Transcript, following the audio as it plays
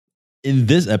In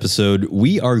this episode,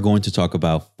 we are going to talk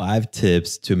about 5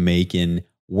 tips to making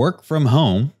work from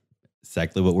home,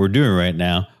 exactly what we're doing right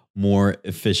now, more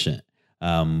efficient.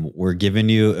 We're giving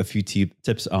you a few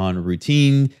tips on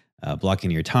routine, blocking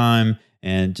your time,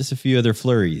 and just a few other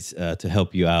flurries to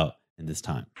help you out in this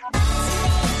time.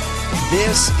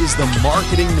 This is the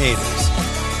Marketing Natives,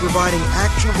 providing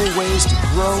actionable ways to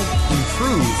grow,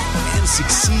 improve, and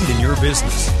succeed in your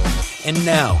business. And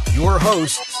now, your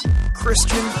hosts,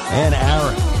 Christian and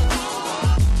Aaron.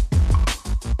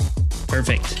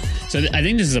 Perfect. So I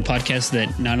think this is a podcast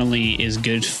that not only is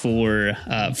good for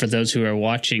those who are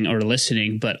watching or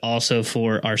listening, but also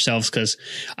for ourselves, because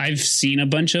I've seen a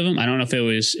bunch of them. I don't know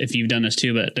if you've done this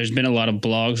too, but there's been a lot of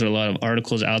blogs or a lot of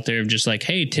articles out there of just like,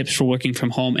 hey, tips for working from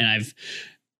home. And I've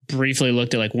briefly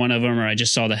looked at like one of them, or I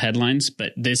just saw the headlines,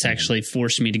 but this actually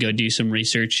forced me to go do some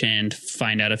research and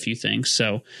find out a few things.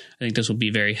 So I think this will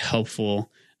be very helpful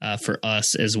for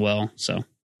us as well. So I'm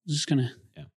just going to.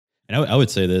 And I would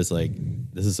say this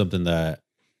is something that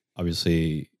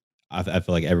obviously I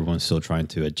feel like everyone's still trying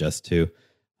to adjust to,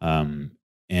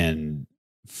 and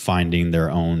finding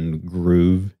their own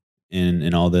groove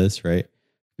in all this, right?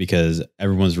 Because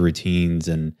everyone's routines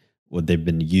and what they've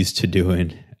been used to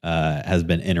doing has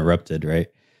been interrupted, right?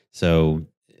 So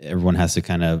everyone has to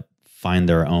kind of find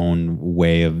their own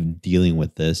way of dealing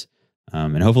with this,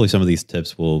 and hopefully some of these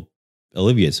tips will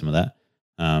alleviate some of that.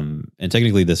 And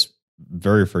technically, this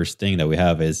very first thing that we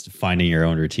have is finding your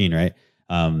own routine, right?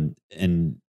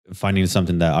 And finding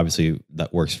something that obviously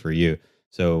that works for you.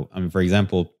 So, for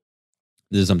example,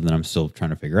 this is something that I'm still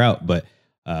trying to figure out. But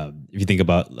if you think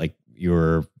about like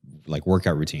your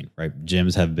workout routine, right?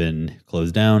 Gyms have been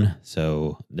closed down,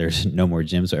 so there's no more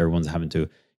gyms. So everyone's having to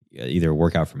either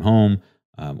work out from home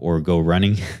or go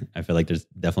running. I feel like there's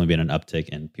definitely been an uptick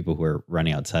in people who are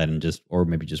running outside or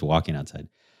maybe just walking outside.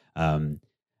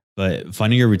 But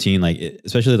finding your routine,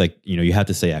 especially you have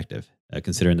to stay active,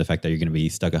 considering the fact that you're going to be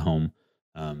stuck at home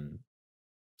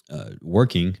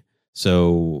working.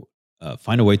 So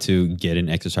find a way to get an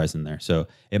exercise in there. So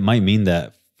it might mean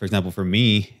that, for example, for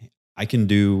me, I can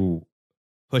do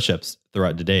push-ups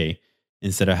throughout the day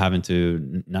instead of having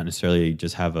to not necessarily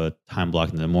just have a time block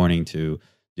in the morning to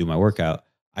do my workout.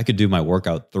 I could do my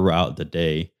workout throughout the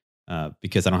day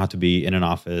because I don't have to be in an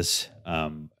office.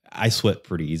 I sweat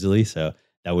pretty easily, so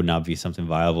that would not be something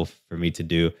viable for me to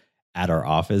do at our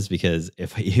office, because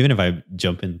even if I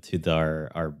jump into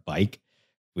our bike,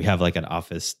 we have like an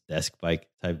office desk bike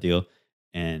type deal.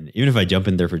 And even if I jump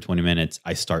in there for 20 minutes,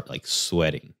 I start like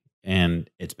sweating and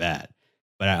it's bad.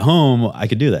 But at home, I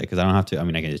could do that because I don't have to. I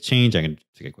mean, I can just change. I can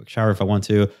take a quick shower if I want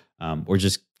to, or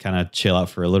just kind of chill out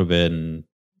for a little bit and,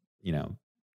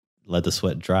 let the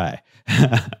sweat dry.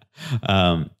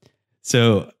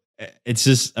 So it's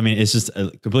just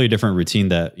a completely different routine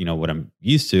that, what I'm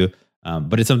used to.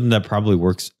 But it's something that probably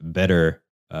works better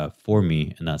for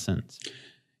me in that sense.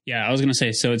 Yeah, I was going to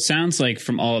say, so it sounds like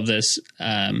from all of this,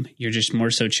 you're just more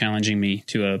so challenging me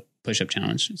to a push-up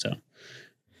challenge. So,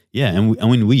 yeah.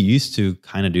 And we used to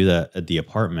kind of do that at the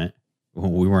apartment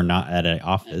when we were not at an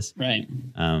office. Right.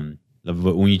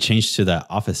 But when you change to that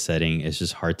office setting, it's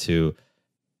just hard to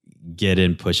get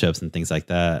in push-ups and things like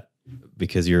that,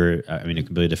 because you're, a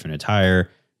completely different attire.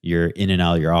 You're in and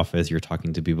out of your office. You're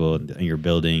talking to people in your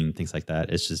building, things like that.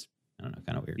 It's just, I don't know,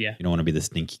 kind of weird. Yeah. You don't want to be the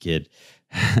stinky kid.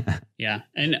 Yeah.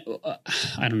 And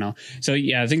I don't know. So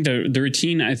yeah, I think the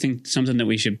routine, I think something that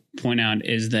we should point out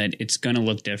is that it's going to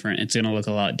look different. It's going to look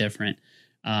a lot different.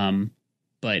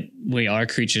 But we are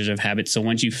creatures of habit. So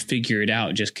once you figure it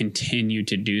out, just continue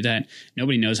to do that.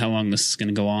 Nobody knows how long this is going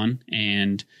to go on.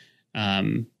 And,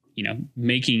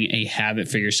 making a habit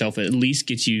for yourself at least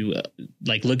gets you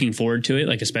looking forward to it.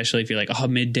 Like, especially if you're like, oh,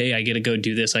 midday, I get to go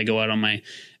do this. I go out on my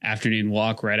afternoon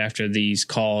walk right after these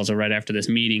calls or right after this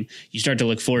meeting. You start to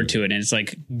look forward to it. And it's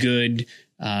like good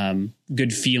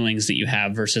feelings that you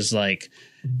have versus like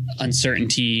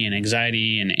uncertainty and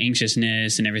anxiety and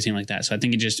anxiousness and everything like that. So I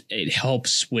think it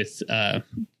helps with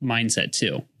mindset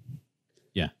too.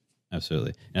 Yeah,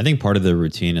 absolutely. And I think part of the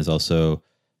routine is also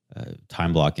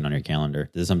time blocking on your calendar.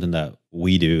 This is something that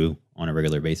we do on a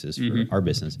regular basis for our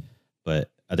business,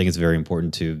 but I think it's very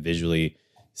important to visually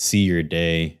see your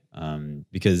day,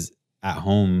 because at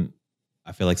home,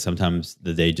 I feel like sometimes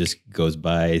the day just goes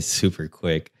by super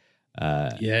quick.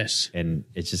 Yes. And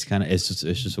it's just it's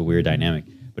just a weird dynamic.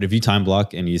 But if you time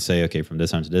block and you say, okay, from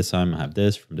this time to this time, I have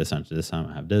this, from this time to this time,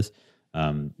 I have this,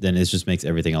 then it just makes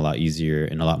everything a lot easier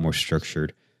and a lot more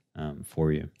structured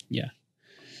for you. Yeah.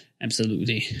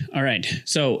 Absolutely. All right.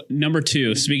 So number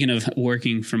 2, speaking of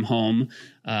working from home,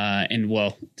 and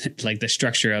well, like the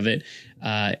structure of it,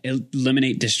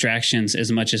 eliminate distractions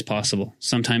as much as possible.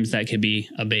 Sometimes that could be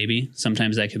a baby.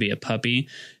 Sometimes that could be a puppy.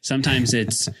 Sometimes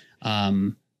it's,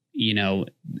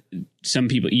 some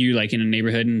people, you like in a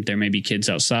neighborhood and there may be kids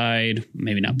outside,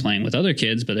 maybe not playing with other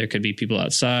kids, but there could be people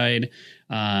outside.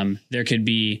 There could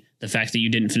be the fact that you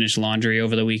didn't finish laundry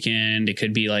over the weekend. It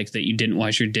could be like that you didn't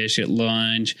wash your dish at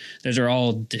lunch. Those are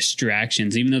all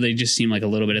distractions, even though they just seem like a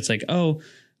little bit. It's like, oh,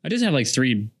 I just have like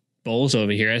 3 bowls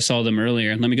over here. I saw them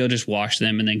earlier. Let me go just wash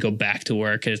them and then go back to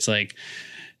work. It's like,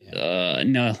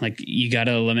 no, like you got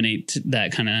to eliminate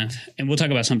that kind of, and we'll talk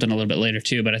about something a little bit later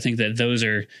too, but I think that those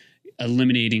are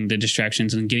eliminating the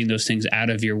distractions and getting those things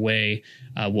out of your way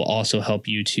will also help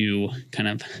you to kind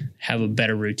of have a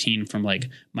better routine from like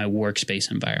my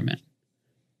workspace environment.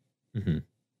 Mm-hmm.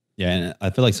 Yeah. And I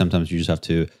feel like sometimes you just have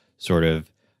to sort of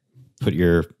put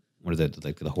your, what is it,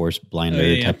 like the horse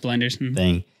blinder type blinders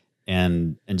thing,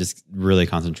 and just really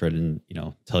concentrate and,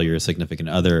 tell your significant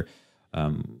other,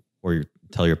 or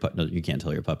tell your no, you can't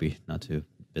tell your puppy not to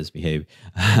misbehave.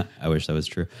 I wish that was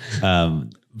true.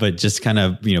 But just kind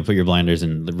of, put your blinders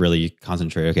and really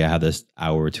concentrate. Okay, I have this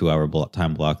hour, 2 hour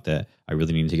time block that I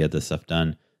really need to get this stuff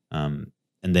done. And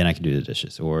then I can do the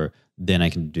dishes, or then I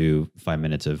can do 5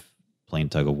 minutes of playing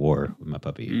tug of war with my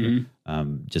puppy,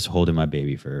 mm-hmm. Just holding my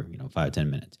baby for, 5-10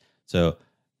 minutes. So,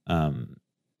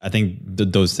 I think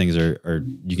those things are,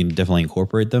 you can definitely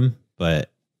incorporate them,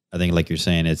 but I think like you're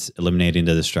saying, it's eliminating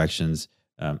the distractions.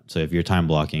 So if you're time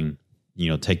blocking,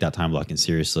 take that time blocking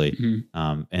seriously,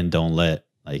 mm-hmm. And don't let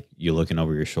like you looking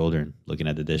over your shoulder and looking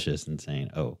at the dishes and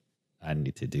saying, oh, I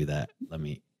need to do that.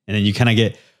 And then you kind of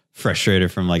get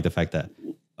frustrated from like the fact that,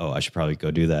 oh, I should probably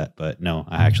go do that. But no,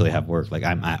 I actually have work. Like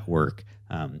I'm at work.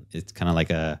 It's kind of like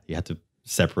you have to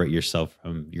separate yourself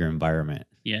from your environment.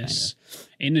 Yes. Kinda.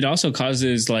 And it also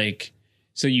causes like,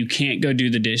 so you can't go do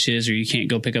the dishes or you can't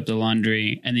go pick up the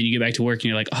laundry, and then you get back to work and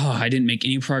you're like, oh, I didn't make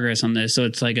any progress on this. So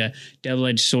it's like a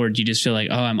double-edged sword. You just feel like,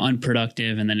 oh, I'm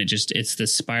unproductive. And then it's the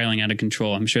spiraling out of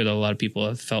control. I'm sure that a lot of people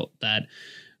have felt that.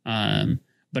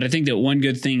 But I think that one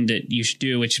good thing that you should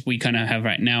do, which we kind of have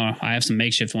right now, I have some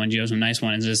makeshift ones, you have some nice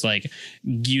ones, is like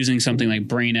using something like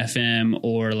Brain FM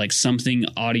or like something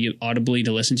audibly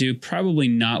to listen to. Probably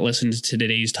not listen to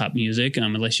today's top music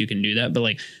unless you can do that, but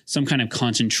like some kind of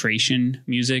concentration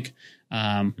music,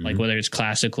 mm-hmm. like whether it's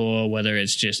classical, whether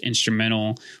it's just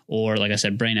instrumental, or like I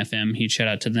said, Brain FM, huge shout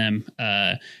out to them,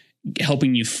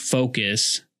 helping you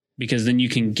focus, because then you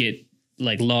can get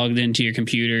like logged into your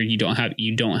computer. You don't have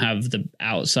the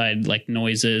outside like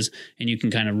noises, and you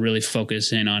can kind of really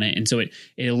focus in on it. And so it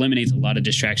eliminates a lot of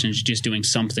distractions just doing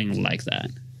something like that.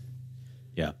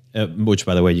 Yeah. Which,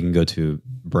 by the way, you can go to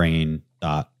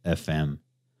brain.fm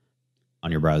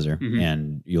on your browser, mm-hmm.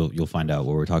 and you'll find out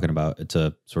what we're talking about. It's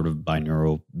a sort of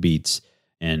binaural beats,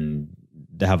 and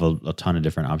they have a ton of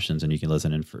different options, and you can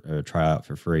listen and try out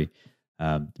for free.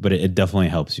 But it definitely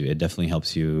helps you. It definitely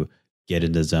helps you get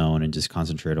in the zone and just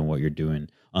concentrate on what you're doing.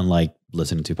 Unlike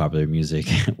listening to popular music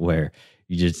where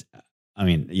you just,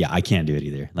 I can't do it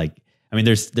either. Like,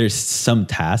 there's some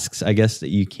tasks, I guess, that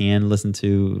you can listen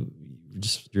to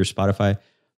just your Spotify,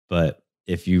 but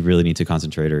if you really need to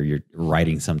concentrate or you're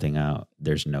writing something out,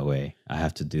 there's no way. I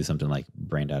have to do something like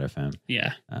Brain.fm.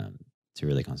 Yeah. To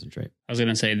really concentrate. I was going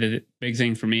to say the big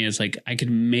thing for me is like, I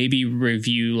could maybe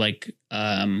review like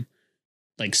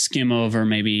skim over,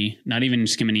 maybe not even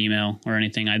skim an email or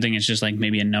anything. I think it's just like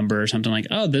maybe a number or something like,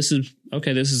 oh, this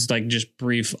is like just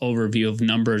brief overview of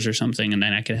numbers or something. And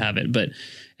then I could have it. But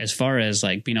as far as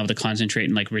like being able to concentrate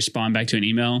and like respond back to an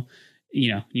email,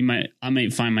 I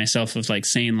might find myself of like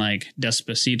saying like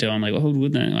Despacito. I'm like, oh,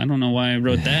 I don't know why I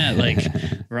wrote that. Like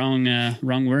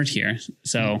wrong word here.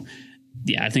 So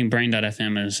yeah, I think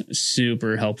Brain.fm is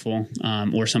super helpful,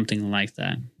 or something like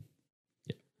that.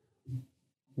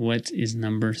 What is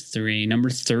number 3? Number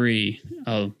 3,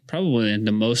 probably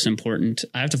the most important.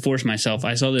 I have to force myself.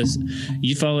 I saw this.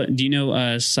 Do you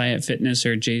know Syat Fitness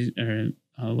or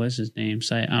what's his name?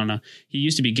 Syat, I don't know. He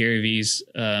used to be Gary Vee's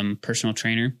personal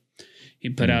trainer. He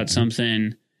put out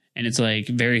something, and it's like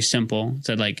very simple. It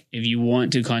said like, if you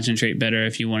want to concentrate better,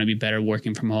 if you want to be better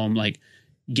working from home, like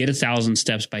get 1,000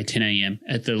 steps by 10 a.m.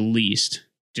 at the least.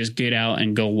 Just get out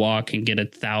and go walk and get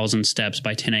 1,000 steps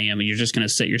by 10 a.m. and you're just going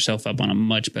to set yourself up on a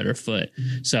much better foot.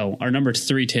 Mm-hmm. So our number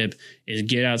 3 tip is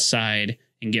get outside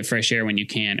and get fresh air when you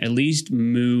can. At least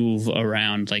move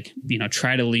around, like,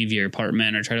 try to leave your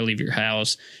apartment or try to leave your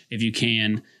house if you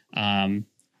can.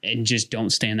 And just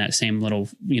don't stay in that same little,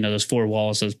 those 4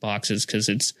 walls, those boxes, because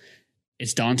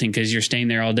it's daunting because you're staying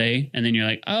there all day and then you're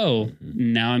like, oh,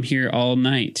 now I'm here all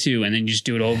night too. And then you just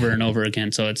do it over and over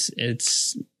again. So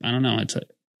it's, I don't know.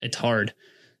 It's hard.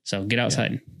 So get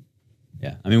outside.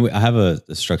 Yeah. I mean, I have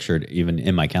a structured, even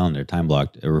in my calendar, time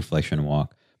blocked, a reflection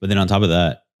walk. But then on top of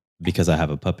that, because I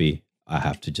have a puppy, I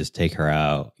have to just take her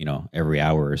out, every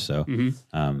hour or so.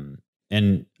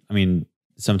 And I mean,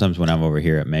 sometimes when I'm over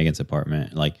here at Megan's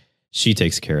apartment, like she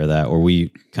takes care of that, or we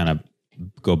kind of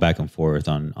go back and forth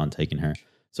on taking her.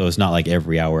 So it's not like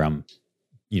every hour I'm,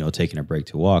 taking a break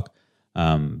to walk.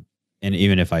 And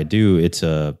even if I do, it's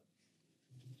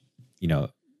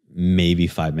maybe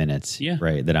 5 minutes,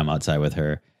 right, that I'm outside with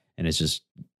her. And it's just,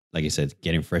 like I said,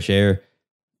 getting fresh air,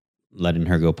 letting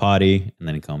her go potty, and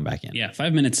then come back in. Yeah,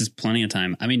 5 minutes is plenty of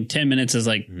time. I mean, 10 minutes is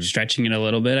like stretching it a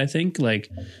little bit, I think, like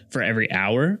for every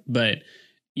hour. But,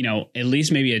 at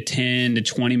least maybe a 10 to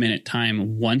 20 minute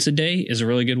time once a day is a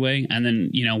really good way. And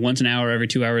then, once an hour, every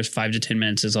 2 hours, 5 to 10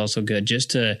 minutes is also good, just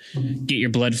to get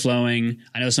your blood flowing.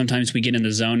 I know sometimes we get in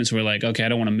the zone as we're like, okay, I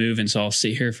don't want to move. And so I'll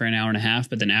sit here for an hour and a half.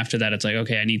 But then after that, it's like,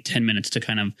 okay, I need 10 minutes to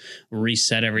kind of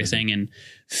reset everything and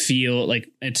feel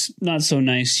like it's not so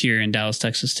nice here in Dallas,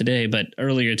 Texas today. But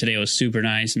earlier today it was super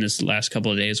nice. And this last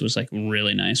couple of days was like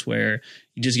really nice, where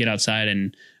you just get outside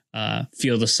and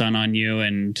feel the sun on you,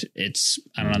 and it's,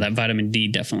 I don't know, that vitamin D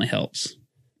definitely helps.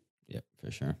 Yep,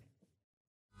 for sure.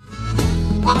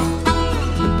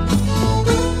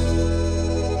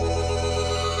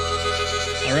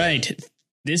 All right.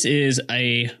 This is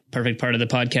a perfect part of the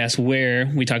podcast where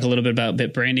we talk a little bit about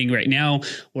bit branding. Right now,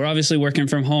 we're obviously working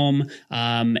from home,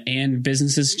 and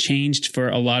business has changed for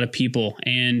a lot of people.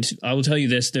 And I will tell you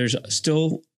this, there's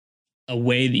still a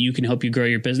way that you can help you grow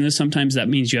your business. Sometimes that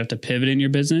means you have to pivot in your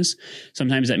business.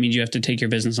 Sometimes that means you have to take your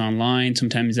business online.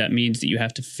 Sometimes that means that you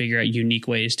have to figure out unique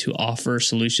ways to offer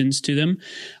solutions to them.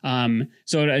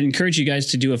 So I encourage you guys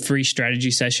to do a free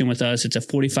strategy session with us. It's a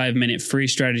 45-minute free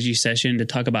strategy session to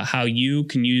talk about how you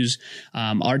can use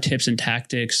our tips and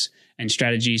tactics and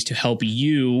strategies to help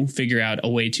you figure out a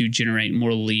way to generate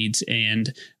more leads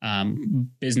and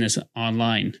business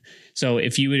online. So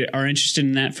if you are interested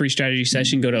in that free strategy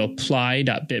session, go to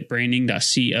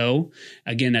apply.bitbranding.co.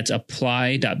 Again, that's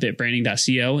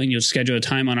apply.bitbranding.co, and you'll schedule a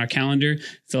time on our calendar,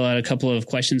 fill out a couple of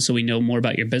questions so we know more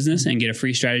about your business, and get a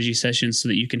free strategy session so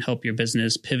that you can help your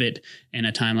business pivot in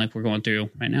a time like we're going through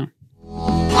right now.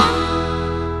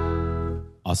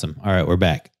 Awesome. All right, we're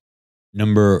back.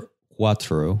 Number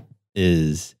 4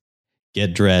 is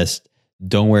get dressed.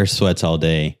 Don't wear sweats all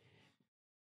day.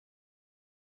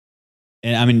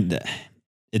 And I mean, I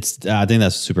think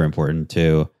that's super important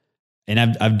too. And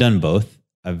I've done both.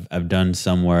 I've done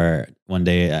somewhere one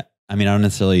day. I mean, I don't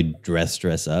necessarily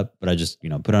dress up, but I just,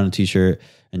 put on a t-shirt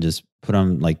and just put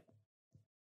on like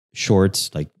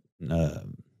shorts, like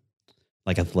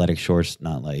athletic shorts,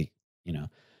 not like, and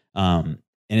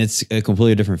it's a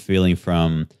completely different feeling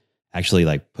from actually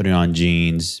like putting on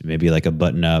jeans, maybe like a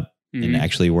button up, and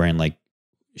actually wearing like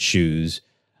shoes.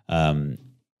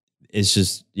 It's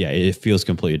just, it feels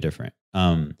completely different.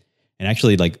 And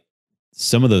actually like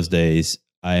some of those days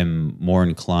I'm more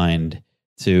inclined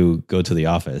to go to the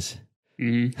office.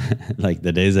 Like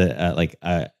the days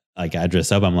that I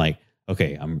dress up, I'm like,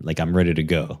 okay, I'm ready to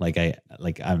go. I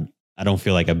don't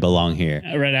feel like I belong here.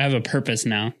 Right. I have a purpose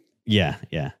now. Yeah.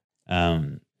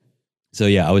 So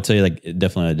I would say like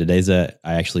definitely the days that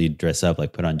I actually dress up,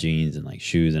 like put on jeans and like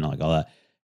shoes and like all that,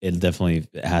 it definitely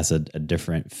has a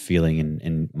different feeling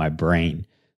in my brain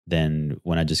than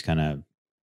when I just kind of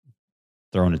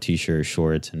throw on a t-shirt,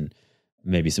 shorts, and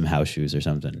maybe some house shoes or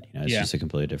something. It's just a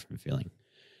completely different feeling.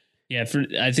 Yeah,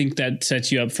 I think that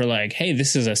sets you up for like, hey,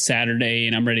 this is a Saturday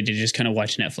and I'm ready to just kind of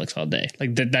watch Netflix all day.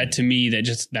 Like that to me,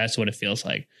 that's what it feels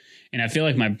like. And I feel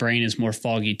like my brain is more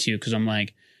foggy too, because I'm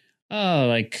like,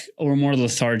 or more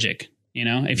lethargic.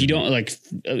 If you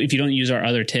don't use our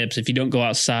other tips, if you don't go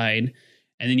outside,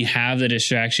 and then you have the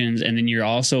distractions, and then you're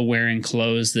also wearing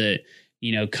clothes that,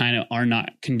 kind of are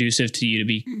not conducive to you to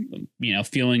be,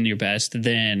 feeling your best,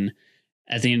 then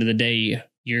at the end of the day,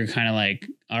 you're kind of like,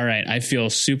 all right, I feel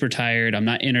super tired. I'm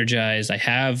not energized. I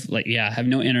have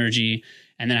no energy,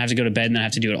 and then I have to go to bed, and then I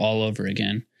have to do it all over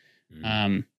again.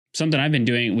 Something I've been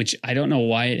doing, which I don't know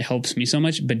why it helps me so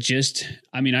much, but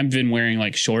I've been wearing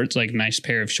like shorts, like nice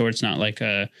pair of shorts, not like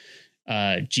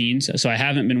jeans. So I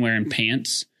haven't been wearing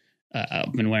pants.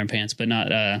 I've been wearing pants, but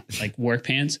not like work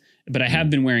pants. But I have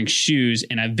been wearing shoes,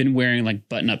 and I've been wearing like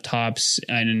button up tops,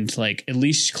 and like at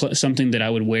least something that I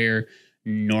would wear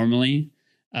normally,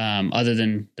 other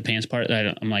than the pants part.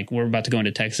 I'm like, we're about to go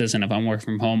into Texas, and if I'm working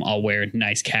from home, I'll wear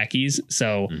nice khakis.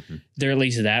 So they're at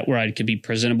least that where I could be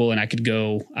presentable, and I could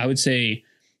go, I would say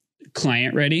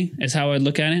client ready is how I'd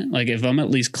look at it. Like if I'm at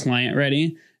least client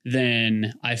ready,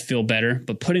 then I feel better.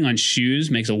 But putting on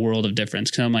shoes makes a world of difference.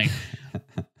 Cause I'm like,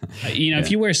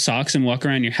 if you wear socks and walk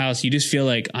around your house, you just feel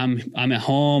like I'm at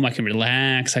home. I can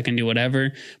relax. I can do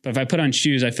whatever. But if I put on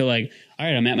shoes, I feel like, all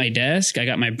right, I'm at my desk. I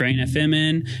got my Brain FM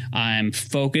in. I'm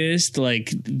focused.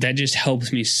 Like that just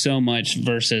helps me so much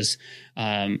versus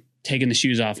taking the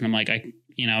shoes off. And I'm like,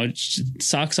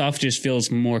 socks off just feels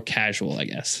more casual, I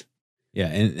guess. Yeah.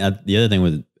 And the other thing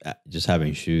with just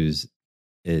having shoes,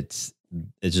 it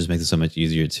just makes it so much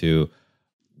easier to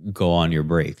go on your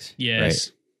breaks. Yes.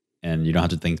 Right? And you don't have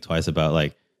to think twice about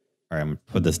like, all right, I'm gonna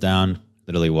put this down,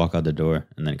 literally walk out the door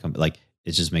and then come. Like,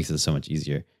 it just makes it so much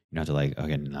easier. You don't have to like,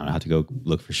 okay, now I have to go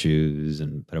look for shoes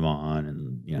and put them on.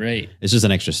 And, right. It's just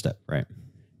an extra step, right?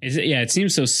 It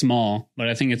seems so small, but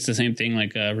I think it's the same thing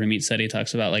like Ramit Sethi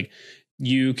talks about. Like,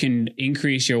 you can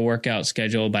increase your workout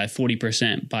schedule by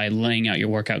 40% by laying out your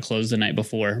workout clothes the night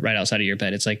before right outside of your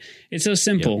bed. It's like, it's so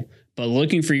simple. Yep. But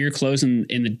looking for your clothes in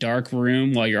the dark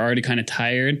room while you're already kind of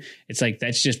tired, it's like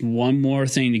that's just one more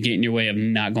thing to get in your way of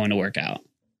not going to work out.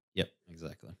 Yep,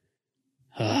 exactly.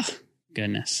 Oh,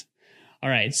 goodness. All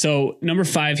right. So number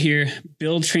 5 here,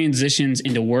 build transitions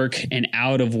into work and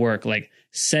out of work, like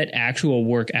set actual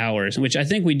work hours, which I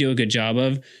think we do a good job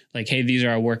of. Like, hey, these are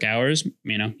our work hours.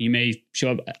 You may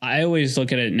show up. I always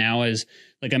look at it now as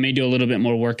like I may do a little bit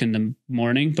more work in the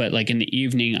morning, but like in the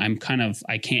evening, I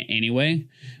can't anyway.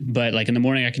 But like in the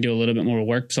morning, I can do a little bit more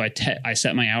work. So I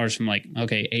set my hours from like,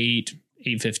 okay,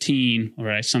 8:15,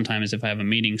 or sometimes if I have a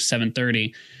meeting,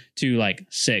 7:30 to like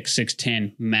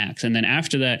 6:10 max. And then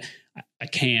after that, I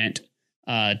can't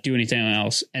do anything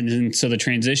else. And then so the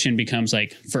transition becomes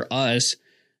like for us,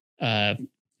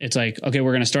 it's like, okay,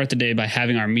 we're going to start the day by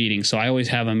having our meeting. So I always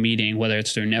have a meeting, whether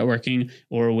it's through networking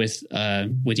or with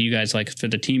you guys, like for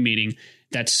the team meeting,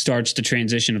 that starts the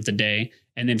transition of the day.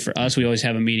 And then for us, we always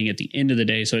have a meeting at the end of the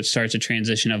day. So it starts a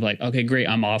transition of like, okay, great,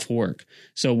 I'm off work.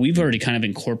 So we've already kind of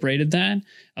incorporated that,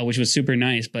 which was super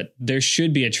nice. But there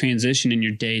should be a transition in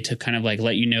your day to kind of like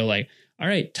let you know, like, all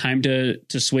right, time to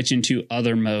switch into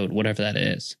other mode, whatever that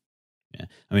is. Yeah.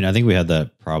 I mean, I think we had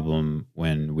that problem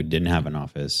when we didn't have an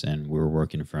office and we were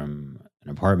working from an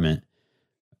apartment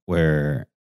where,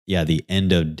 the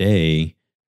end of day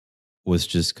was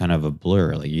just kind of a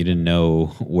blur. Like you didn't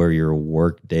know where your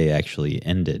work day actually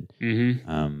ended.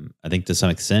 Mm-hmm. I think to some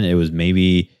extent it was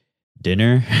maybe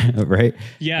dinner, right?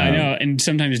 Yeah, I know. And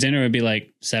sometimes dinner would be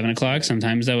like 7:00.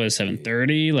 Sometimes that was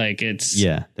 7:30. Like it's...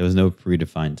 Yeah, there was no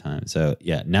predefined time. So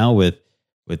now with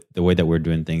the way that we're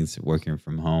doing things, working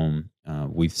from home,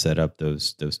 we've set up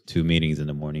those 2 meetings in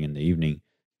the morning and the evening,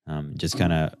 just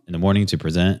kind of in the morning to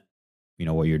present,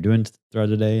 what you're doing throughout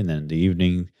the day. And then in the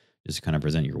evening, just kind of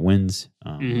present your wins,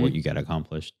 what you got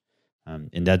accomplished.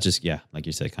 And that just, like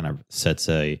you said, kind of sets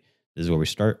this is where we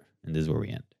start and this is where we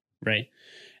end. Right.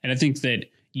 And I think that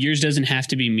yours doesn't have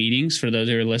to be meetings. For those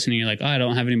who are listening, you're like, oh, I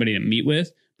don't have anybody to meet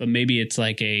with, but maybe it's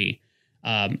like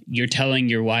you're telling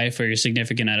your wife or your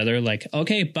significant other, like,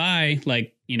 okay, bye.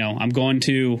 Like, I'm going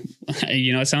to,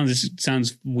 it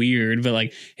sounds weird, but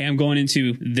like, hey, I'm going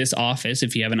into this office.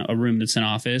 If you have a room that's an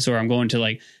office, or I'm going to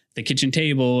like the kitchen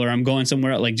table, or I'm going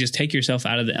somewhere else, like just take yourself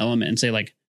out of the element and say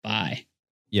like, bye.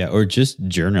 Yeah. Or just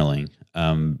journaling.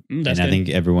 And good. I think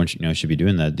everyone should be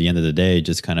doing that at the end of the day.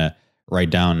 Just kind of write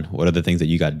down what are the things that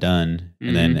you got done.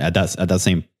 And then at that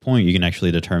same point, you can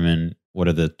actually determine what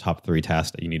are the top 3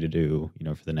 tasks that you need to do,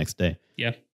 for the next day.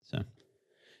 Yeah. So,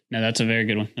 no, that's a very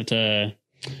good one. That's a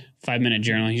 5-minute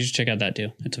journal. You should check out that too.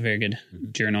 It's a very good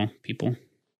journal, people.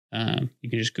 You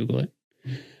can just Google it.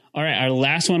 All right. Our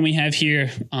last one we have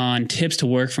here on tips to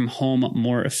work from home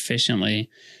more efficiently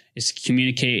is to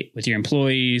communicate with your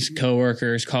employees,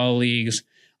 coworkers, colleagues.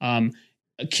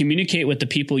 Communicate with the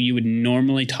people you would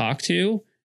normally talk to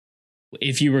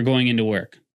if you were going into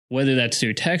work, whether that's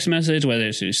through text message, whether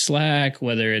it's through Slack,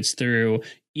 whether it's through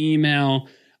email,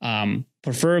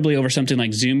 preferably over something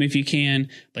like Zoom if you can,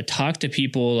 but talk to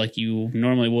people like you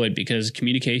normally would, because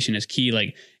communication is key.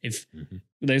 Like if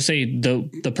they say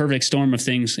the perfect storm of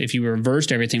things, if you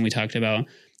reversed everything we talked about,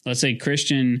 let's say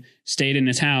Christian stayed in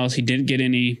his house. He didn't get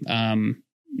any,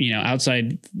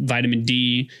 outside vitamin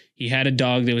D. He had a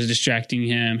dog that was distracting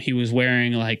him. He was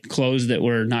wearing like clothes that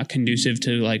were not conducive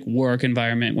to like work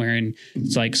environment, wearing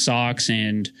like socks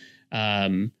and,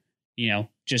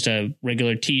 just a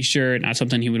regular t-shirt, not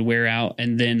something he would wear out.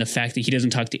 And then the fact that he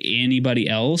doesn't talk to anybody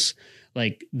else,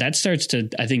 like that starts to,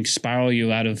 I think, spiral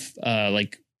you out of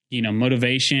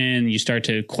motivation. You start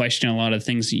to question a lot of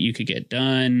things that you could get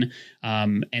done.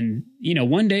 And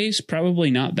one day is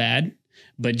probably not bad,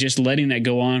 but just letting that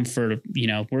go on for,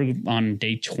 we're on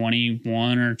day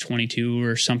 21 or 22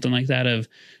 or something like that of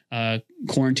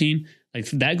quarantine. Like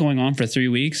that going on for 3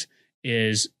 weeks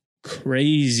is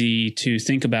crazy to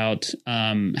think about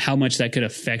how much that could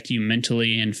affect you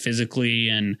mentally and physically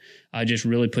and just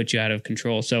really put you out of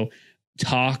control. So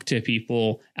talk to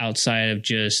people outside of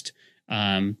just,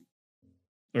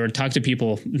 or talk to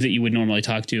people that you would normally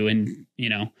talk to and,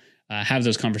 have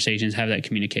those conversations, have that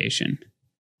communication.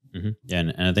 Mm-hmm. Yeah.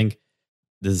 And I think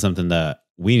this is something that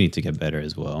we need to get better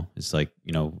as well. It's like,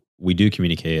 we do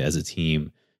communicate as a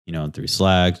team, through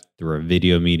Slack, through our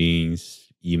video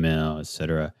meetings, email,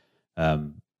 etc.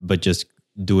 But just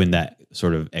doing that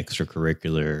sort of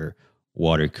extracurricular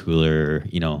water cooler,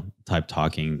 type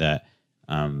talking that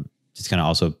just kind of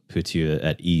also puts you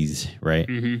at ease, right?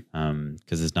 Mm-hmm.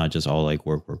 Because it's not just all like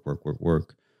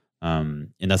work.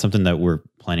 And that's something that we're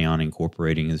planning on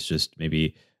incorporating is just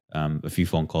maybe a few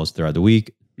phone calls throughout the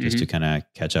week just to kind of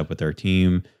catch up with our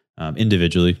team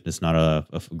individually. It's not a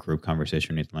group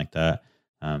conversation or anything like that.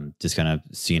 Just kind of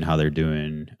seeing how they're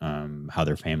doing, how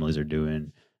their families are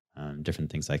doing,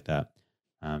 different things like that.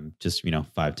 Just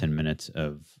 5-10 minutes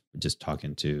of just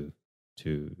talking to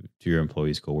your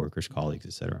employees, coworkers, colleagues,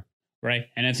 etc. Right,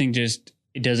 and I think just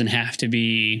it doesn't have to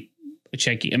be a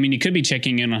checking. I mean, it could be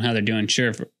checking in on how they're doing,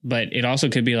 sure, but it also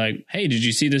could be like, hey, did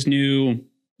you see this new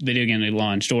video game they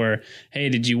launched? Or hey,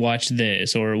 did you watch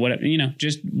this? Or whatever.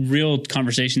 Just real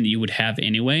conversation that you would have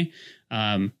anyway.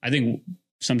 I think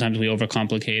sometimes we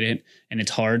overcomplicate it, and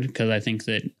it's hard because I think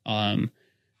that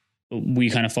we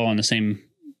kind of fall in the same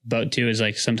boat too. Is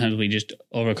like sometimes we just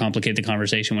overcomplicate the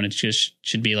conversation when it just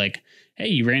should be like, hey,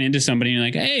 you ran into somebody and you're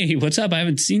like, hey, what's up? I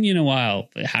haven't seen you in a while.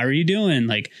 How are you doing?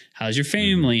 Like, how's your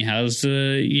family? How's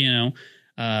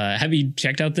have you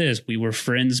checked out this? We were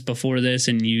friends before this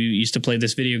and you used to play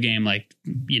this video game. Like,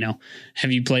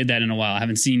 have you played that in a while? I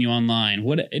haven't seen you online.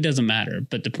 It doesn't matter.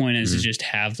 But the point is to just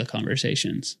have the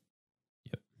conversations.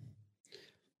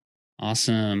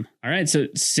 Awesome. All right. So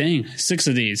sing 6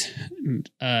 of these.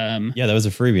 Yeah, that was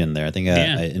a freebie in there. I think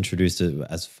I introduced it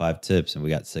as 5 tips and we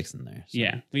got 6 in there. So.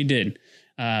 Yeah, we did.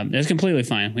 That's completely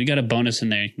fine. We got a bonus in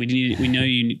there. We know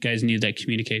you guys need that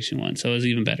communication one. So it was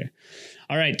even better.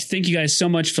 All right. Thank you guys so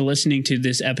much for listening to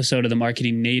this episode of the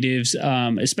Marketing Natives.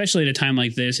 Especially at a time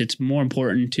like this, it's more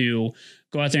important to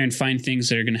go out there and find things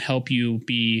that are going to help you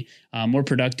be more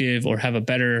productive or have a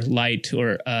better light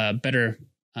or better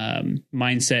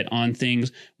mindset on things.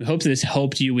 We hope this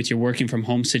helped you with your working from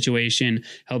home situation,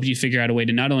 helped you figure out a way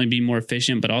to not only be more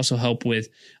efficient, but also help with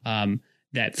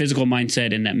that physical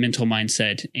mindset and that mental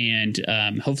mindset.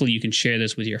 And hopefully you can share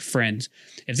this with your friends.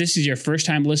 If this is your first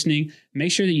time listening,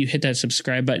 make sure that you hit that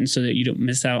subscribe button so that you don't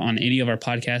miss out on any of our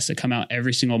podcasts that come out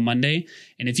every single Monday.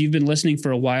 And if you've been listening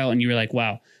for a while and you were like,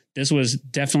 wow, this was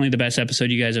definitely the best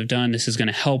episode you guys have done. This is going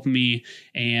to help me.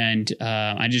 And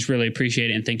I just really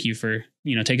appreciate it. And thank you for,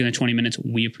 taking the 20 minutes.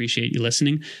 We appreciate you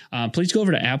listening. Please go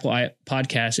over to Apple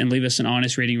Podcasts and leave us an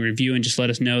honest rating review and just let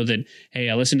us know that, hey,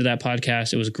 I listened to that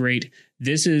podcast. It was great.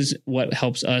 This is what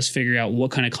helps us figure out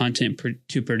what kind of content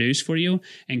to produce for you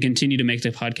and continue to make the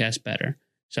podcast better.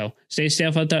 So stay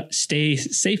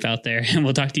safe out there. And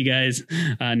we'll talk to you guys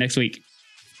next week.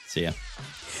 See ya.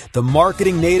 The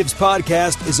Marketing Natives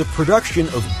podcast is a production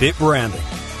of Bit Branding.